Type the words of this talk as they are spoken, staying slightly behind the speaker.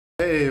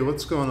Hey,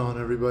 what's going on,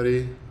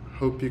 everybody?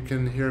 Hope you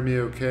can hear me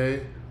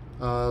okay.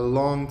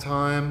 Long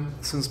time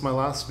since my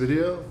last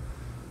video,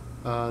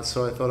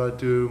 so I thought I'd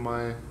do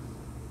my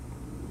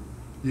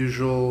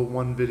usual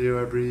one video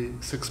every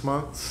 6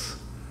 months.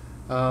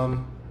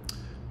 And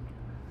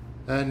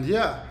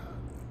yeah,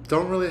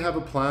 don't really have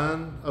a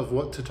plan of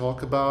what to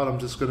talk about. I'm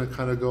just going to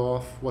kind of go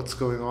off what's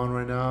going on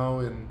right now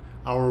in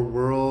our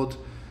world.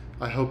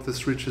 I hope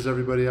this reaches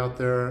everybody out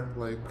there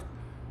like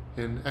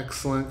in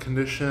excellent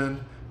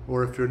condition.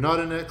 Or if you're not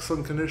in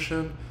excellent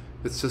condition,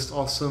 it's just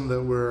awesome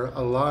that we're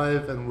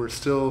alive and we're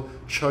still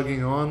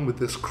chugging on with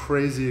this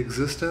crazy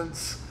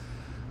existence.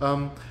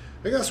 I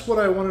guess what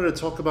I wanted to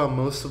talk about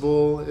most of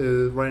all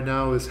right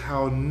now is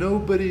how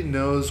nobody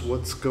knows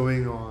what's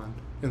going on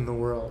in the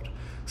world.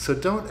 So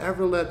don't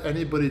ever let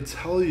anybody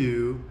tell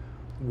you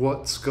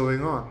what's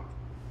going on.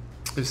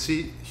 You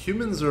see,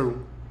 humans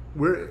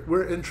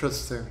we're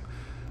interesting.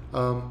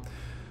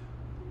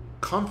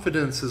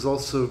 Confidence is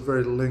also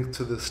very linked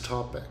to this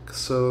topic.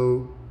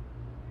 So,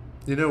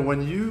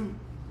 when you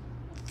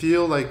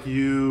feel like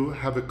you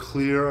have a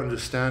clear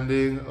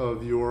understanding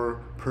of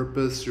your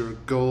purpose, your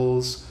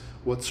goals,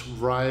 what's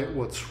right,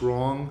 what's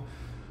wrong,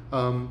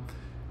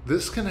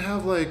 this can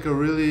have like a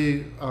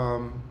really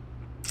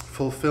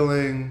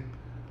fulfilling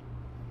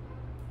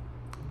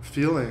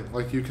feeling.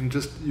 Like you can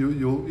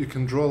you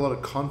can draw a lot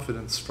of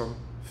confidence from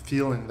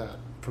feeling that,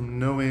 from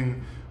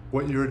knowing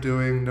what you're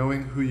doing,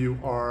 knowing who you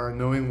are,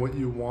 knowing what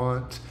you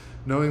want,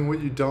 knowing what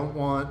you don't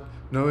want,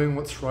 knowing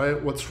what's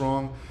right, what's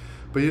wrong.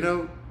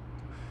 But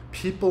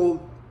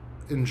people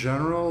in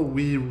general,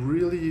 we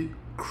really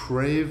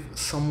crave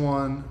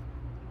someone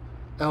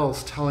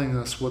else telling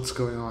us what's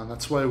going on.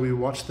 That's why we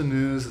watch the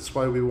news, that's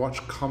why we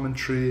watch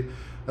commentary,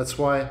 that's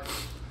why,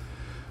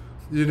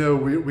 we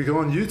go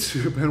on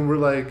YouTube and we're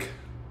like,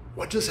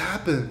 what just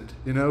happened?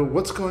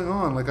 What's going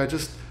on? Like, I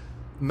just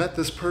met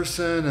this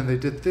person and they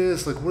did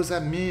this, like, what does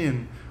that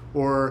mean?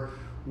 Or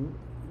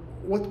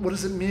what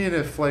does it mean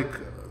if like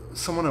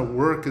someone at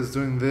work is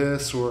doing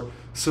this? Or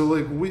so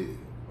like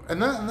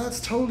and that's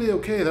totally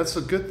okay. That's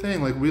a good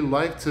thing. Like, we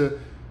like to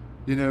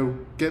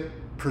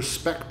get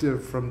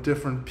perspective from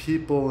different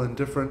people and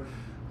different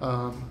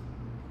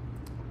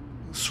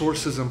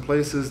sources and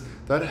places.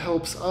 That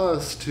helps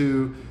us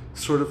to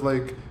sort of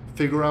like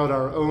figure out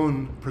our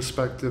own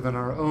perspective and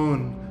our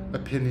own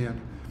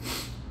opinion.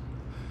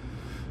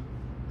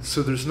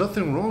 So there's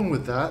nothing wrong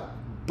with that,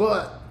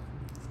 but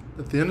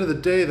at the end of the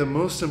day, the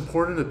most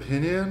important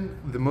opinion,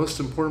 the most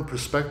important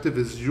perspective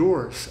is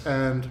yours.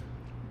 And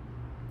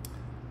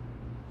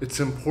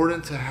it's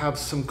important to have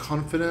some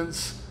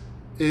confidence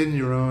in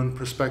your own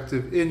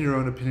perspective, in your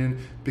own opinion,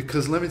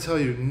 because let me tell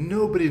you,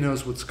 nobody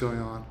knows what's going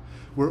on.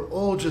 We're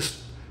all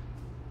just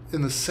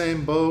in the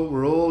same boat.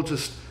 We're all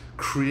just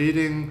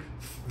creating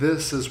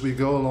this as we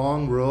go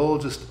along. We're all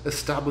just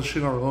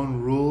establishing our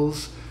own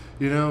rules.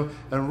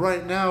 And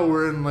right now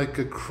we're in like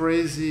a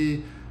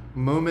crazy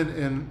moment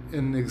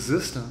in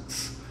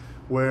existence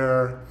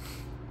where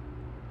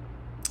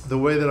the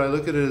way that I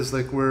look at it is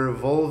like we're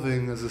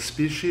evolving as a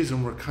species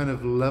and we're kind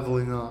of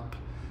leveling up.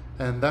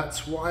 And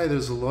that's why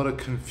there's a lot of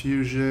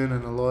confusion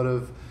and a lot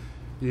of,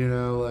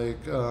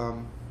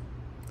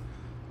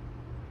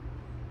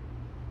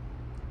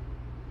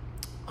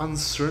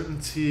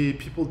 uncertainty.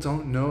 People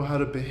don't know how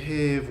to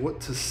behave, what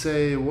to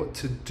say, what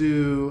to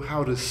do,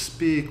 how to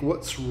speak,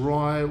 what's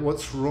right,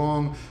 what's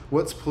wrong,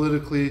 what's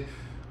politically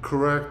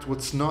correct,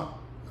 what's not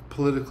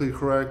politically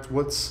correct,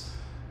 what's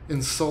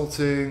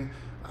insulting.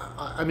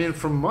 I mean,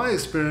 from my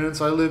experience,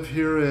 I live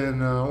here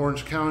in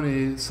Orange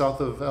County,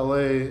 south of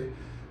LA.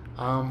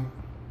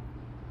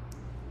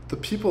 The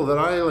people that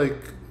I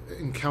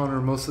encounter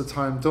most of the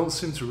time don't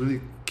seem to really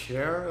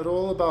care at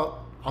all about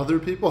other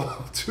people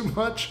too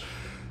much.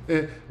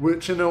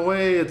 Which in a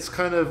way, it's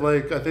kind of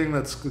like, I think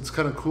it's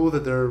kind of cool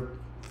that they're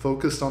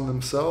focused on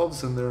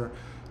themselves and they're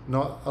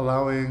not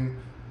allowing,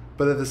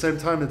 but at the same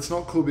time, it's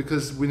not cool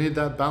because we need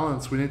that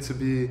balance. We need to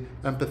be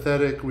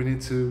empathetic. We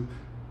need to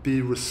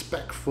be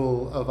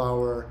respectful of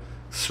our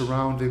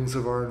surroundings,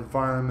 of our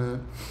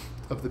environment,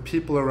 of the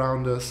people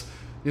around us.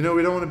 We don't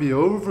want to be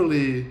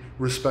overly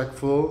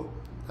respectful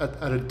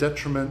at a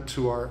detriment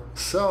to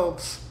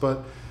ourselves,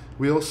 but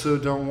we also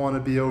don't want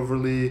to be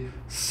overly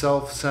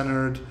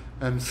self-centered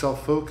and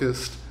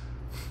self-focused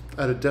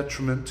at a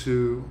detriment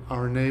to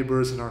our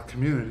neighbors and our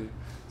community.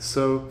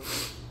 So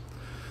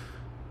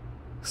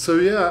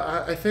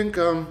yeah, I think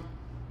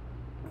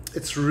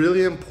it's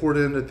really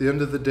important at the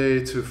end of the day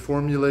to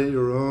formulate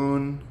your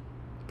own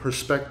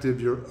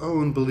perspective, your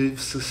own belief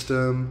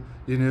system,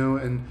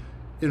 and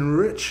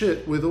enrich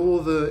it with all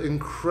the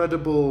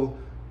incredible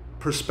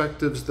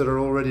perspectives that are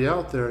already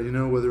out there,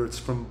 whether it's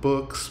from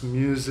books,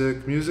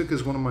 music. Music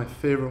is one of my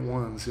favorite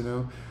ones,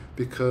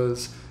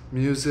 because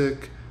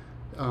music,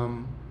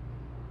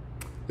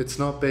 it's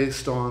not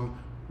based on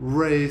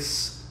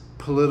race,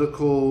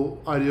 political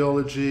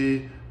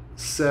ideology,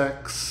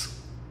 sex.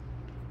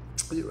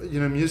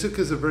 Music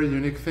is a very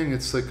unique thing.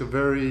 It's like a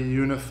very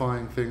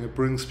unifying thing. It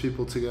brings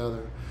people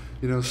together.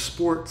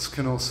 Sports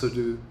can also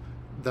do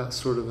that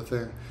sort of a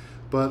thing.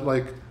 but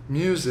like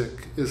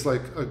music is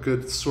like a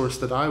good source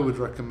that I would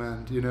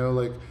recommend, you know,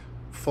 like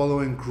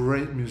following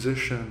great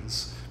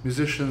musicians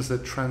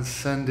that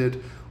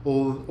transcended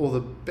all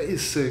the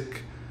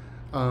basic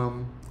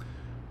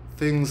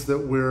things that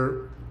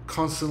we're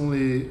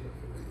constantly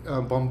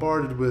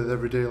bombarded with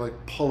every day,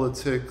 like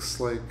politics,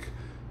 like,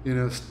 you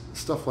know,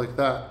 stuff like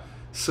that.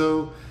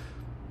 So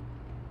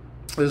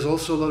there's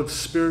also a lot of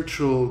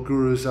spiritual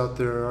gurus out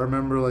there. I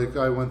remember like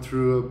I went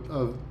through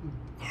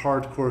a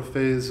hardcore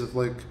phase of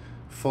like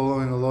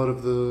following a lot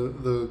of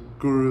the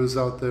gurus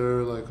out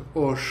there, like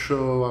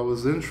Osho. I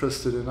was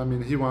interested in. I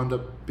mean, he wound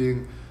up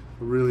being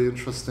a really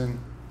interesting,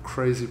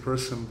 crazy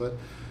person, but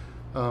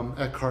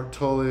Eckhart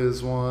Tolle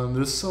is one.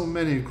 There's so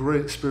many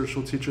great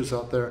spiritual teachers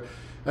out there.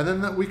 And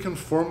then that we can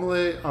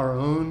formulate our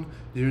own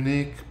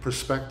unique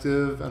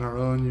perspective and our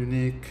own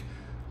unique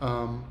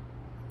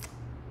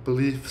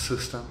belief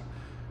system.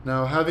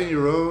 Now, having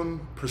your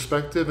own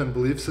perspective and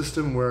belief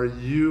system where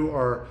you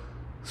are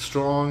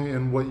strong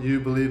in what you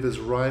believe is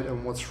right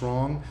and what's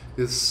wrong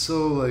is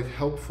so like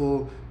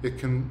helpful. It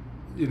can,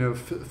 you know,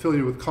 fill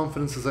you with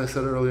confidence, as I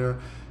said earlier,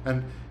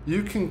 and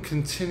you can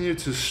continue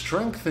to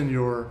strengthen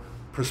your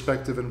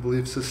perspective and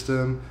belief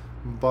system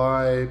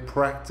by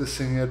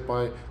practicing it,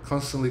 by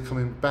constantly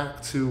coming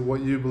back to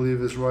what you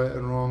believe is right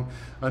and wrong.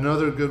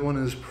 Another good one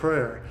is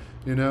prayer.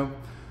 You know,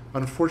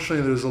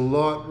 unfortunately, there's a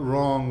lot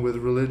wrong with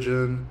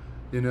religion.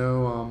 You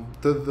know,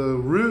 the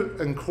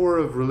root and core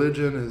of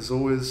religion is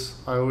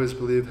always, I always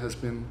believe, has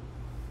been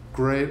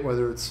great,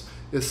 whether it's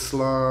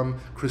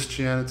Islam,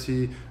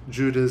 Christianity,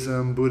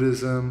 Judaism,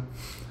 Buddhism.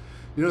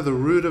 You know, the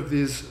root of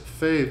these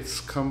faiths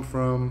come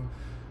from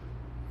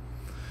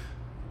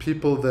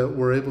people that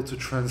were able to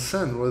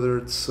transcend, whether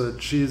it's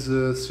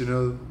Jesus. You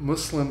know,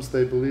 Muslims,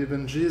 they believe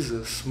in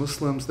Jesus.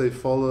 Muslims, they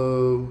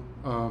follow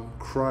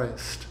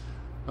Christ.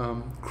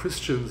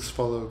 Christians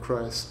follow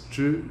Christ.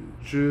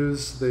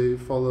 Jews, they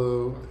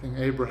follow, I think,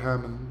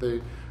 Abraham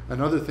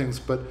and other things.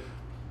 But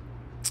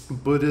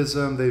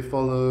Buddhism, they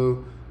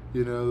follow,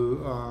 you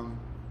know,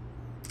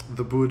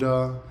 the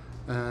Buddha.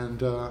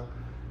 And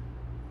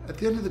at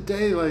the end of the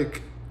day,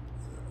 like,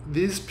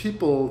 these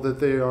people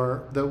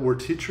that were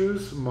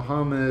teachers,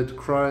 Muhammad,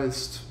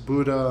 Christ,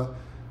 Buddha,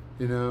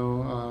 you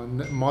know,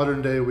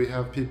 modern day we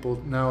have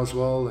people now as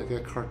well, like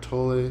Eckhart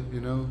Tolle, you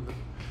know,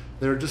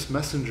 they're just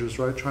messengers,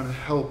 right, trying to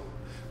help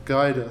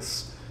guide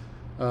us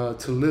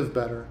to live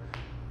better.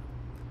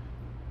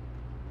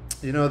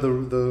 You know, the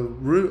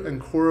root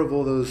and core of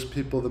all those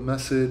people, the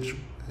message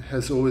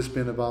has always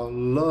been about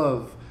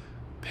love,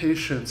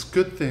 patience,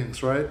 good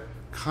things, right,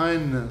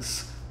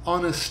 kindness,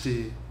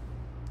 honesty,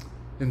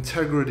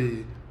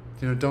 integrity,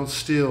 you know, don't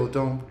steal,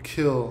 don't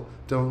kill,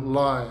 don't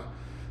lie.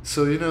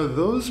 So, you know,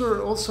 those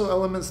are also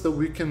elements that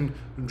we can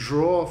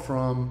draw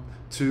from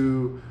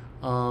to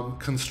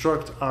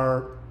construct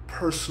our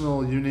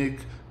personal, unique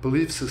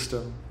belief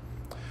system.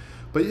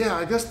 But yeah,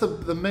 I guess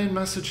the main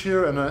message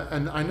here,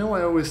 and I know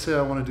I always say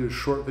I want to do a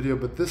short video,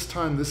 but this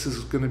time this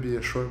is going to be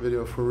a short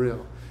video for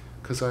real,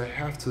 because I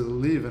have to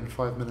leave in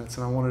 5 minutes,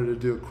 and I wanted to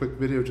do a quick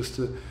video just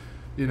to,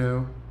 you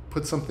know,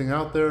 put something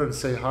out there and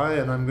say hi.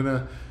 And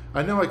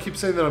I know I keep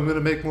saying that I'm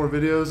gonna make more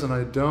videos and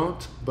I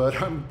don't,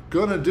 but I'm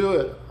gonna do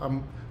it.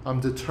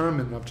 I'm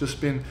determined. I've just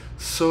been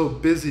so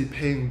busy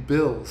paying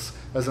bills,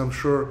 as I'm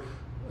sure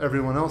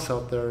everyone else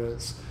out there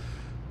is.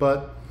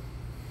 But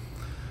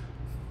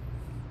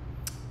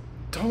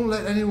don't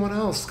let anyone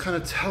else kind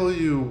of tell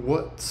you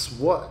what's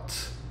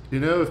what. You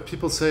know, if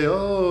people say,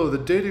 oh, the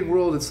dating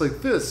world, it's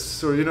like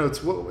this, or, you know,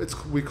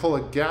 we call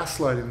it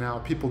gaslighting now.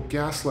 People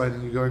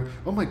gaslighting you, going,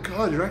 oh my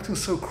God, you're acting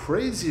so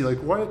crazy. Like,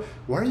 why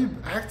are you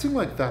acting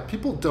like that?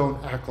 People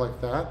don't act like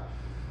that.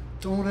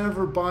 Don't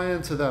ever buy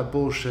into that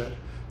bullshit.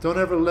 Don't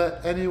ever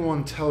let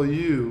anyone tell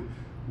you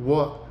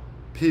what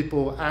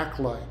people act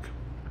like,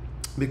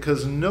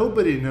 because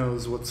nobody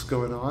knows what's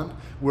going on.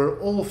 We're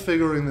all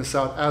figuring this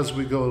out as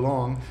we go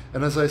along.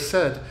 And as I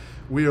said,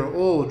 we are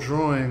all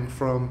drawing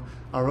from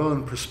our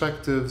own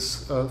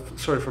perspectives,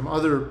 from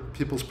other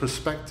people's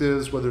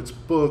perspectives, whether it's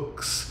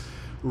books,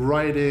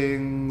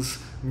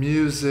 writings,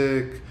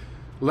 music,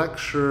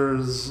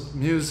 lectures,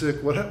 music,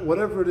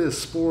 whatever it is,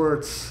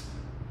 sports.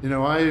 You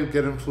know, I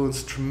get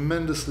influenced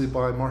tremendously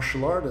by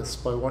martial artists,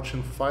 by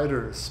watching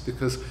fighters,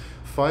 because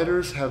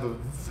fighters have a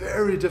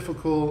very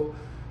difficult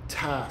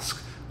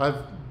task.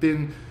 I've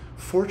been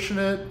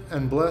fortunate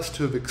and blessed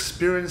to have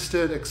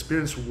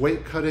experienced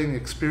weight cutting,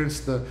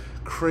 experienced the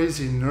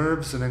crazy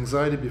nerves and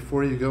anxiety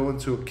before you go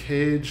into a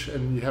cage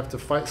and you have to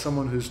fight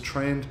someone who's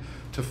trained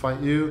to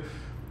fight you.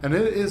 And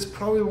it is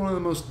probably one of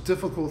the most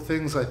difficult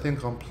things, I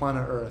think, on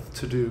planet Earth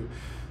to do.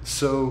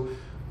 So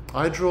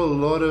I draw a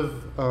lot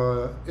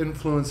of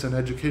influence and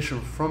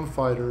education from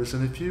fighters,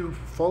 and if you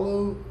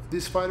follow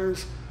these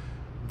fighters,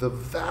 the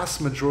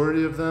vast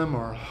majority of them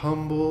are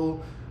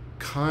humble,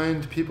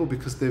 kind people,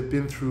 because they've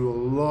been through a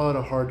lot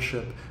of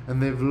hardship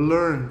and they've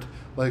learned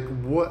like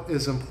what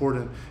is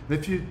important. And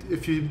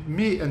if you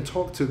meet and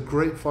talk to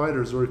great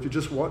fighters, or if you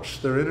just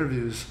watch their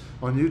interviews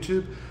on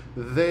YouTube,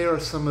 they are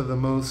some of the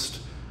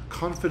most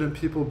confident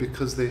people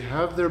because they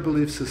have their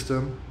belief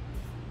system.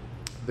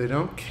 They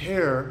don't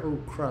care. Oh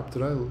crap,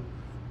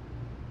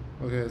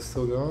 okay, it's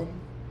still going.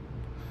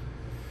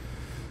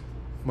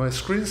 My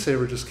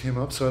screensaver just came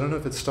up, so I don't know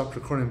if it stopped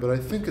recording, but I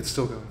think it's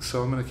still going,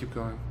 so I'm going to keep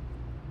going.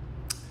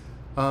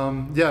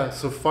 Yeah,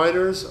 so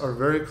fighters are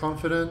very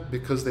confident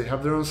because they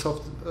have their own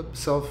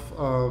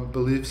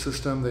belief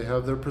system. They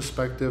have their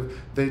perspective.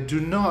 They do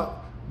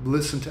not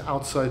listen to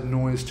outside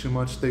noise too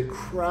much. They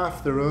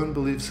craft their own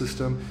belief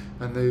system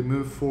and they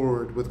move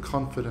forward with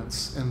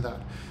confidence in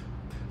that.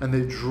 And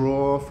they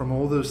draw from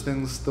all those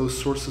things, those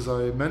sources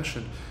I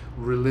mentioned.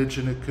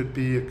 Religion, it could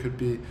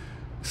be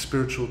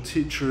spiritual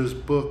teachers,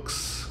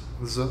 books.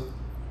 There's a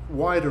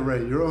wide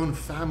array. Your own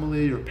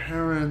family, your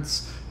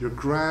parents, your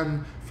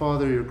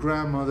grandfather, your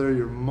grandmother,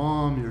 your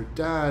mom, your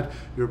dad,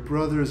 your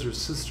brothers, your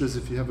sisters.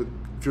 If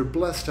you're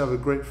blessed to have a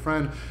great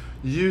friend,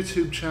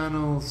 YouTube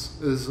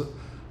channels is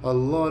a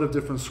lot of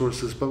different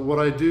sources. But what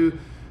I do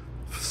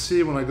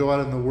see when I go out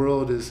in the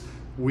world is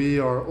we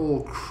are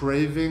all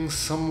craving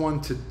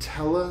someone to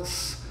tell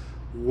us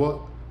what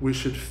we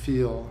should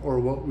feel or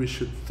what we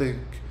should think.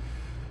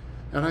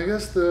 And I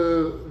guess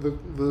the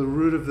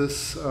root of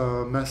this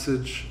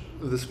message,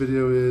 this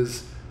video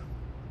is,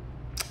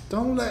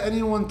 don't let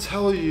anyone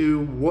tell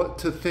you what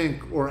to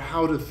think or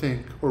how to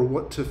think or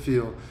what to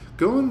feel.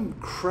 Go and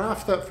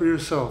craft that for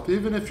yourself.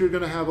 Even if you're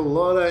going to have a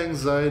lot of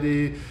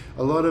anxiety,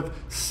 a lot of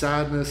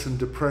sadness and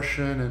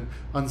depression and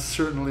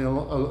uncertainty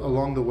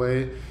along the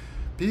way,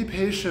 be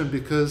patient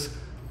because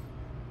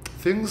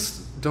things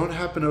don't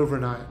happen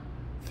overnight.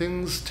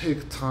 Things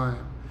take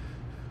time.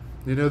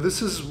 You know,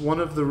 this is one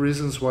of the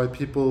reasons why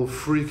people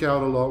freak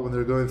out a lot when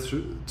they're going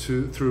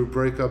through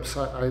breakups.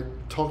 I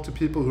talk to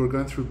people who are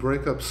going through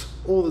breakups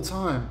all the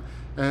time,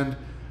 and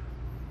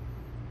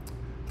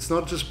it's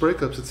not just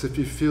breakups, it's if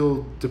you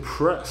feel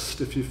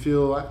depressed, if you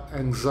feel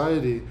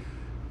anxiety.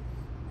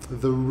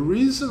 The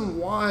reason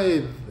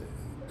why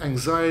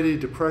anxiety,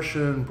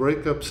 depression,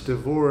 breakups,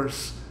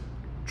 divorce,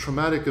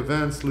 traumatic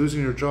events,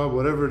 losing your job,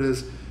 whatever it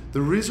is,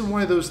 the reason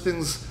why those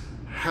things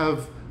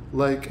have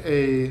like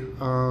a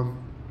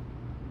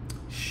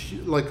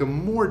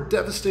more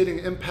devastating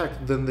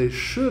impact than they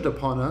should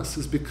upon us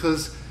is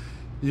because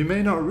you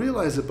may not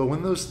realize it, but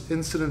when those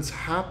incidents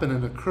happen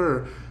and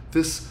occur,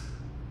 this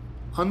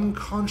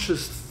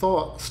unconscious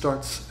thought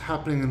starts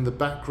happening in the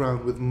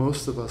background with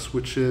most of us,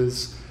 which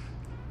is,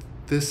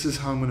 this is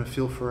how I'm going to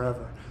feel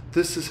forever.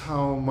 This is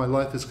how my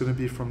life is going to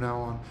be from now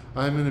on.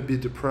 I'm going to be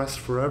depressed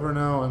forever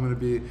now. I'm going to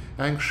be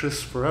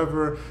anxious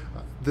forever.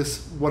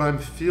 What I'm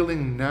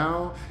feeling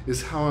now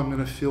is how I'm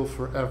going to feel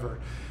forever.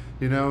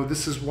 You know,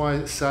 this is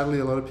why, sadly,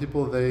 a lot of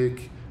people,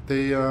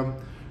 it's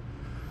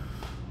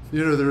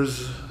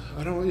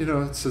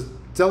a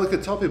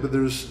delicate topic, but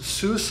there's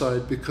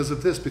suicide because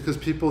of this, because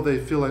people, they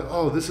feel like,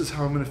 oh, this is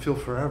how I'm going to feel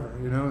forever.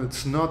 You know,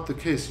 it's not the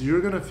case.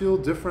 You're going to feel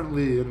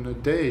differently in a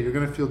day. You're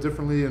going to feel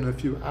differently in a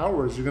few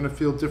hours. You're going to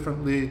feel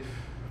differently.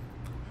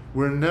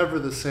 We're never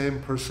the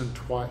same person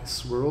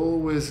twice. We're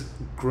always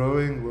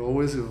growing. We're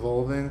always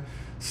evolving.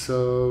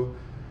 So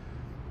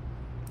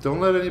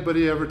don't let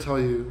anybody ever tell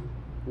you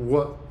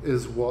what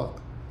is what,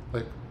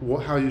 like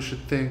how you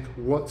should think,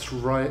 what's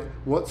right,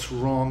 what's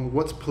wrong,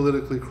 what's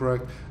politically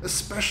correct.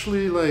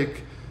 Especially,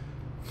 like,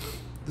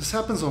 this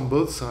happens on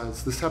both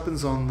sides. This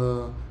happens on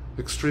the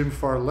extreme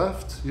far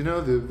left, you know,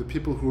 the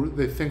people who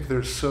they think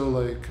they're so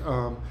like,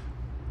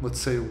 let's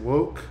say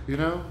woke, you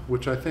know,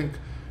 which I think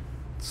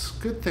it's a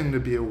good thing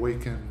to be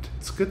awakened.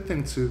 It's a good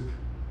thing to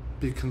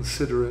be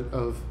considerate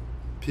of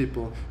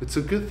people. It's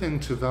a good thing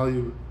to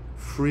value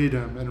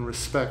freedom and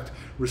respect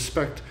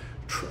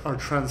our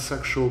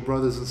transsexual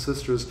brothers and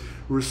sisters,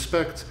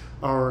 respect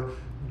our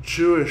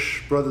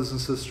Jewish brothers and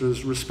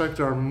sisters, respect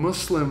our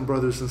Muslim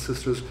brothers and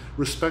sisters,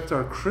 respect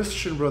our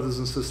Christian brothers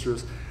and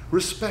sisters,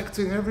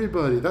 respecting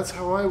everybody. That's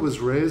how I was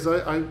raised.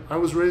 I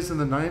was raised in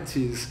the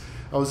 90s.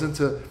 I was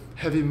into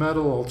heavy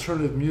metal,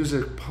 alternative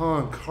music,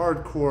 punk,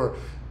 hardcore,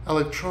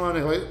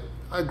 electronic.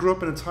 I grew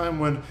up in a time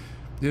when,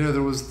 you know,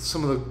 there was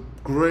some of the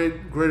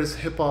greatest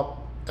hip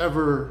hop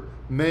ever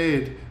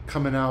made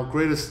coming out,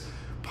 greatest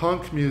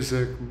punk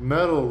music,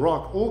 metal,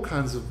 rock, all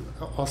kinds of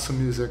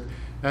awesome music.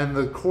 And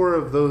the core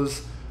of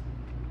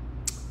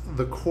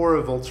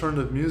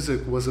alternative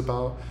music was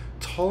about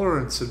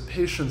tolerance and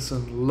patience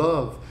and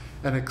love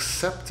and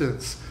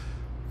acceptance.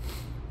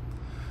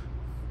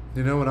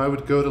 You know, when I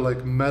would go to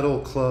like metal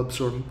clubs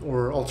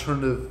or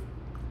alternative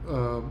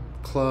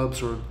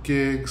clubs or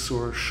gigs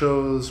or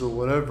shows or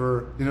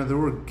whatever, you know, there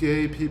were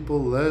gay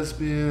people,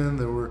 lesbian,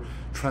 there were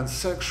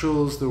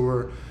transsexuals, there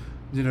were,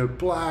 you know,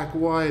 black,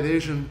 white,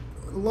 Asian,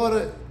 a lot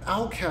of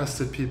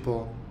outcasted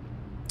people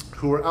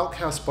who were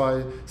outcast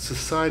by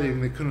society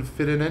and they couldn't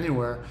fit in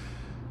anywhere.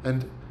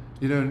 And,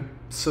 you know,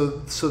 so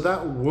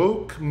that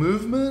woke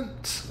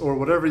movement, or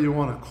whatever you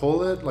want to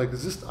call it, like,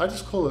 I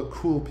just call it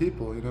cool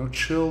people, you know,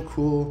 chill,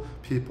 cool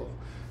people.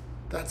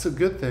 That's a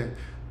good thing.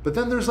 But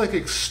then there's like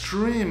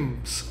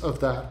extremes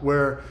of that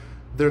where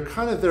they're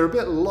a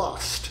bit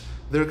lost.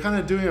 They're kind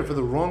of doing it for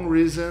the wrong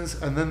reasons,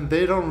 and then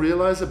they don't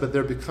realize it, but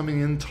they're becoming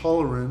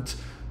intolerant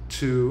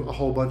to a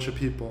whole bunch of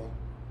people,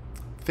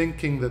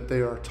 thinking that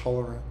they are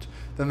tolerant.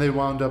 Then they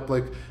wound up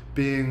like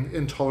being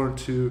intolerant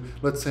to,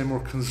 let's say, more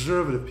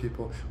conservative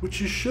people,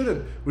 which you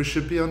shouldn't. We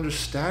should be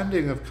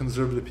understanding of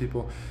conservative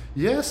people.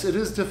 Yes, it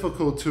is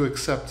difficult to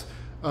accept,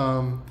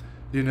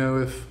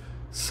 if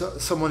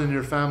someone in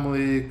your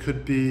family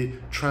could be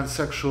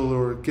transsexual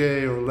or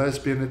gay or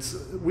lesbian.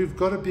 We've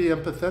got to be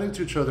empathetic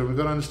to each other. We've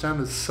got to understand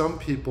that some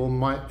people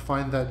might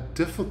find that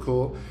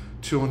difficult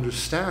to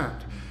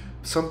understand.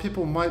 Some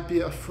people might be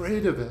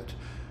afraid of it.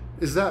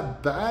 Is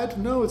that bad?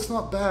 No, it's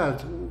not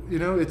bad.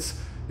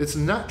 It's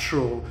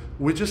natural.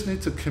 We just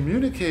need to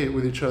communicate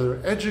with each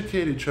other,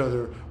 educate each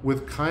other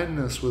with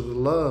kindness, with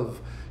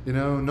love,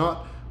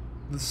 not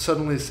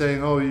suddenly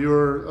saying, oh,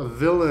 you're a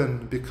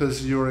villain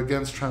because you're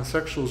against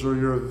transsexuals, or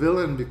you're a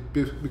villain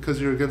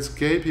because you're against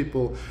gay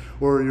people,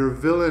 or you're a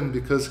villain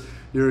because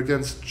you're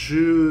against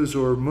Jews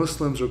or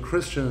Muslims or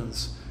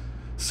Christians.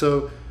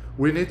 So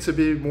we need to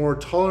be more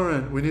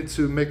tolerant. We need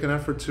to make an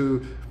effort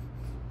to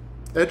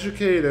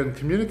educate and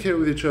communicate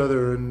with each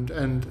other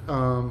and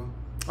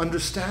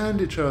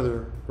understand each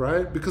other,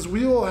 right? Because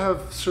we all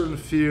have certain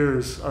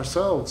fears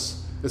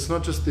ourselves. It's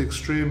not just the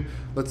extreme,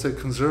 let's say,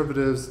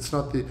 conservatives. It's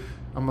not the,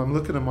 I'm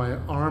looking at my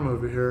arm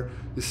over here.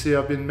 You see,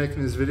 I've been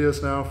making these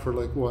videos now for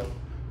like what?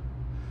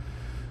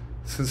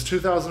 Since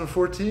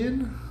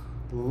 2014?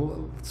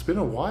 It's been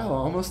a while,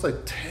 almost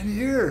like 10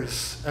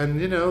 years. And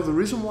the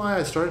reason why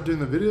I started doing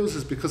the videos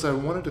is because I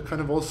wanted to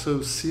kind of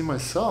also see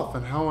myself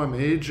and how I'm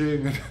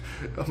aging and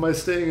am I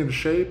staying in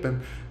shape,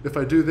 and if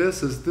I do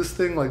this, is this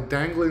thing like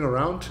dangling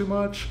around too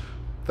much?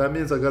 That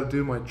means I got to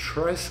do my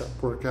tricep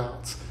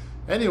workouts.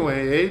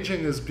 Anyway, aging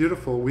is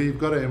beautiful. We've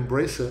got to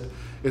embrace it.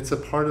 It's a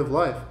part of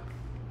life.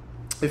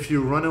 If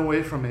you run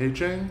away from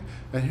aging,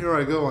 and here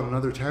I go on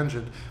another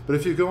tangent, but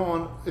if you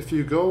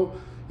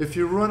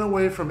run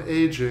away from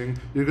aging,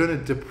 you're going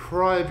to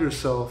deprive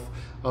yourself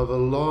of a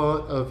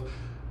lot of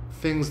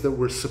things that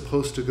we're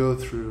supposed to go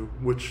through,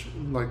 which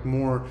like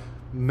more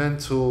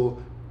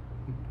mental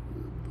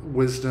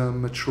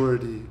wisdom,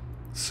 maturity.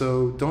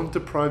 So don't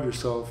deprive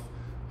yourself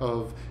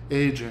of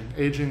aging.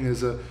 Aging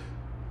is an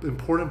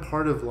important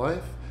part of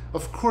life.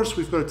 Of course,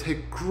 we've got to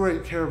take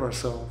great care of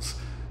ourselves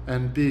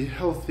and be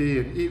healthy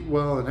and eat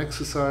well and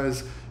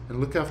exercise and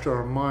look after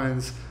our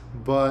minds,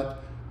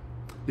 but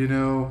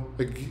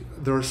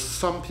there are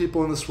some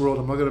people in this world,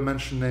 I'm not going to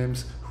mention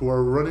names, who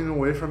are running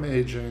away from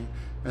aging,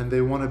 and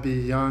they want to be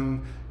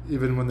young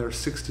even when they're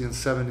 60 and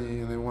 70,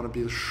 and they want to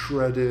be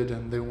shredded,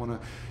 and they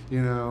want to,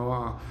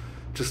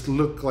 just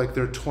look like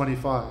they're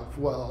 25.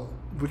 Well,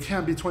 we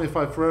can't be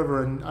 25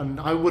 forever, and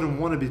I wouldn't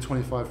want to be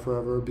 25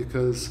 forever,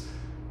 because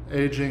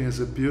aging is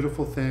a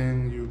beautiful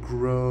thing. You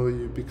grow,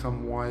 you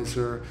become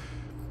wiser.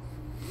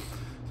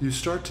 You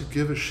start to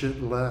give a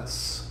shit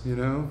less,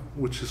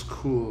 which is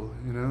cool,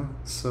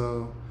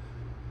 So,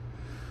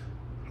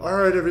 all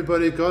right,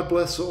 everybody, God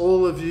bless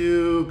all of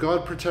you.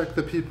 God protect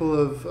the people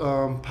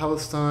of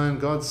Palestine.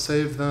 God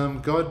save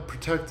them. God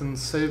protect and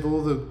save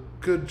all the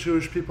good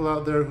Jewish people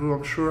out there who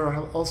I'm sure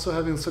are also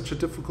having such a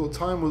difficult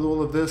time with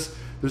all of this.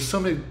 There's so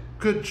many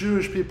good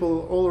Jewish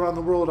people all around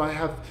the world. I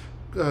have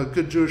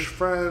good Jewish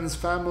friends,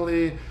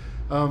 family,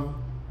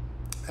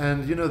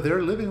 and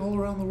they're living all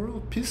around the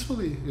world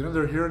peacefully.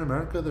 They're here in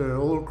America, they're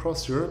all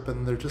across Europe,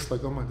 and they're just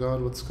like, oh my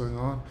God, what's going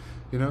on?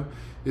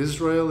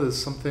 Israel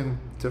is something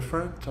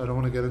different. I don't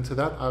want to get into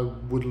that. I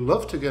would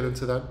love to get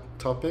into that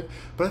topic,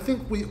 but I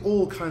think we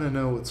all kind of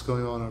know what's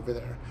going on over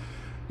there.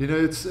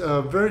 It's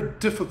very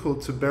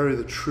difficult to bury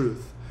the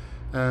truth,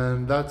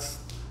 and that's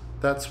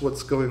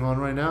what's going on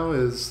right now.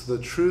 Is the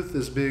truth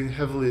is being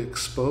heavily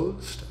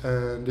exposed.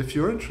 And if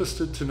you're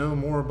interested to know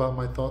more about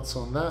my thoughts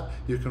on that,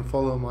 you can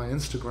follow my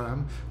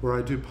Instagram, where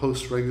I do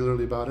post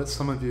regularly about it.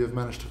 Some of you have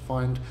managed to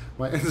find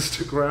my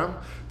Instagram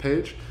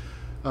page,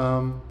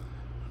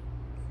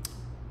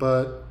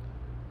 but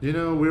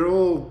we're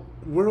all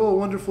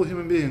wonderful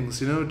human beings.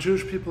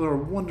 Jewish people are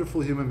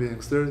wonderful human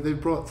beings. They've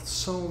brought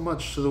so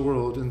much to the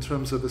world in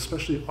terms of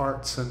especially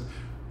arts and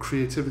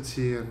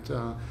creativity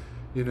and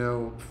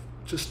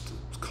just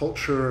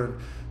culture. And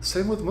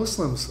same with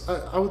Muslims.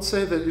 I would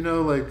say that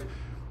like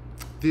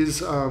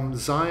these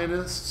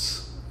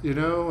Zionists,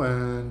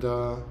 and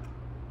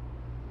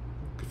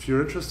if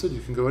you're interested,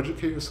 you can go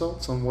educate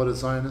yourselves on what a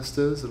Zionist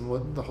is and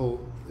what the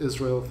whole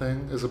Israel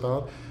thing is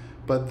about.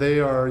 But they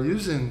are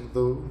using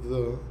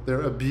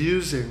they're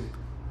abusing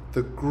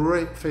the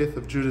great faith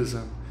of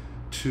Judaism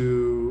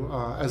to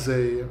as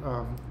a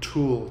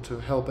tool to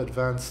help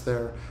advance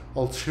their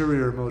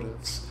ulterior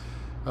motives.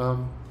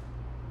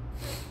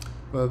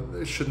 But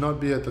it should not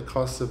be at the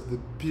cost of the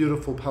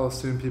beautiful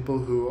Palestinian people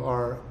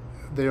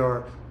they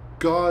are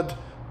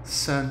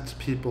God-sent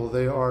people.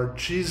 They are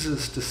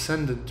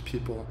Jesus-descendant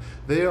people.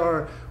 They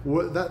are,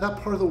 that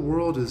part of the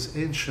world is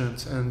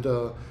ancient, and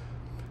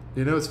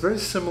it's very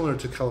similar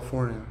to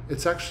California.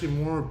 It's actually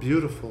more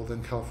beautiful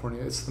than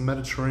California. It's the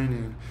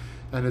Mediterranean,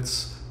 and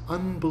it's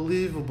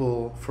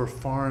unbelievable for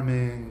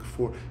farming,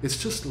 it's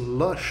just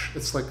lush.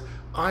 It's like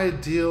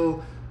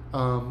ideal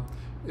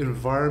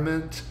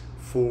environment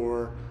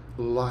for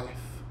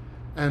life.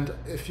 And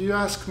if you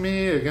ask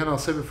me, again, I'll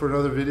save it for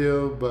another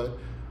video, but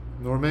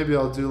or maybe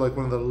I'll do like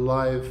one of the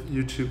live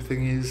YouTube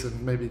thingies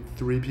and maybe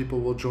 3 people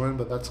will join,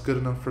 but that's good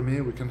enough for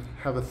me. We can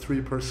have a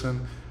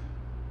 3-person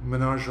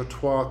menage a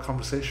trois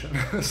conversation.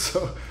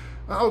 So,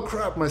 oh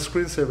crap, my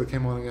screensaver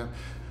came on again.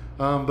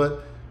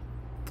 But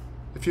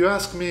if you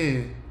ask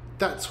me,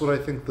 that's what I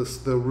think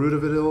the root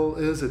of it all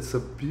is. It's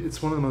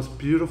one of the most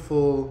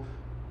beautiful,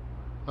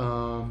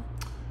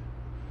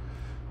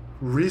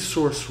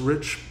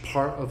 resource-rich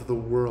part of the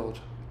world.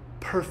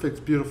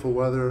 Perfect, beautiful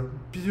weather,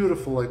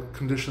 beautiful like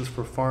conditions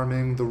for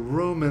farming. The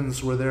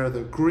Romans were there,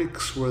 the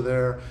Greeks were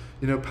there.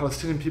 You know,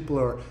 Palestinian people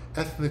are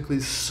ethnically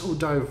so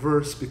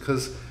diverse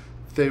because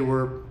they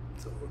were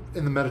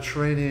in the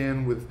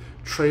Mediterranean with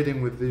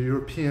trading with the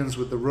Europeans,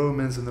 with the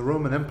Romans, and the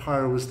Roman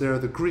Empire was there,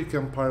 the Greek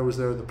Empire was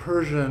there, the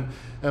Persian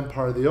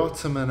Empire, the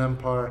Ottoman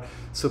Empire.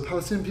 So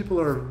Palestinian people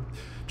are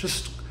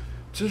just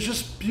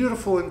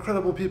beautiful,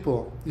 incredible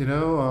people, you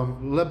know.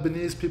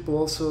 Lebanese people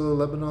also,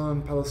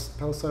 Lebanon,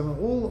 Palestine,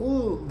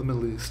 all the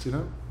Middle East, you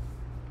know.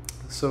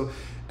 So,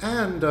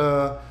 and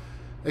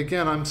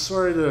again, I'm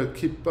sorry to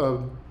keep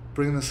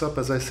bringing this up.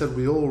 As I said,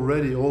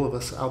 all of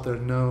us out there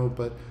know,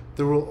 but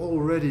there were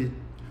already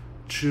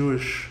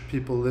Jewish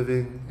people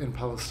living in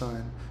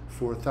Palestine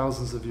for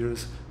thousands of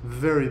years,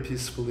 very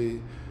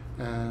peacefully,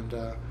 and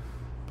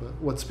but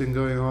what's been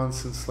going on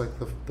since like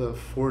the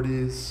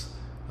 40s,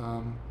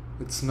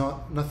 it's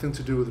nothing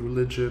to do with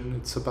religion.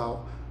 It's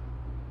about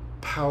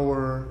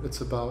power,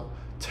 it's about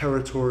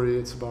territory,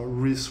 it's about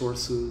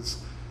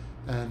resources,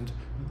 and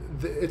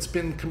it's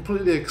been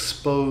completely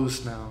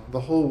exposed now.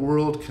 The whole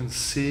world can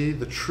see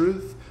the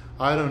truth.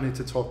 I don't need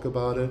to talk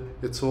about it.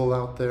 It's all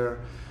out there.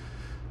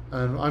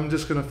 And I'm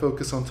just going to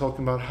focus on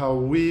talking about how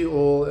we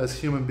all as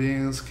human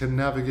beings can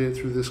navigate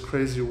through this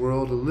crazy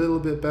world a little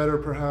bit better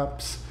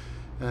perhaps.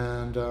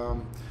 And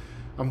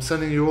I'm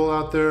sending you all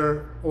out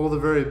there all the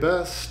very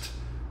best.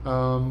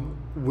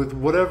 With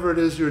whatever it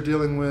is you're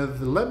dealing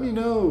with, let me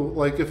know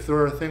like if there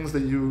are things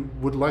that you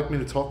would like me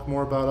to talk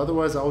more about.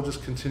 Otherwise, I'll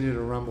just continue to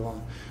ramble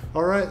on.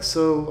 All right,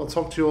 so I'll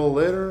talk to you all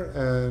later,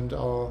 and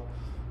I'll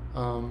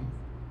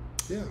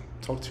yeah,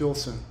 talk to you all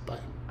soon. Bye.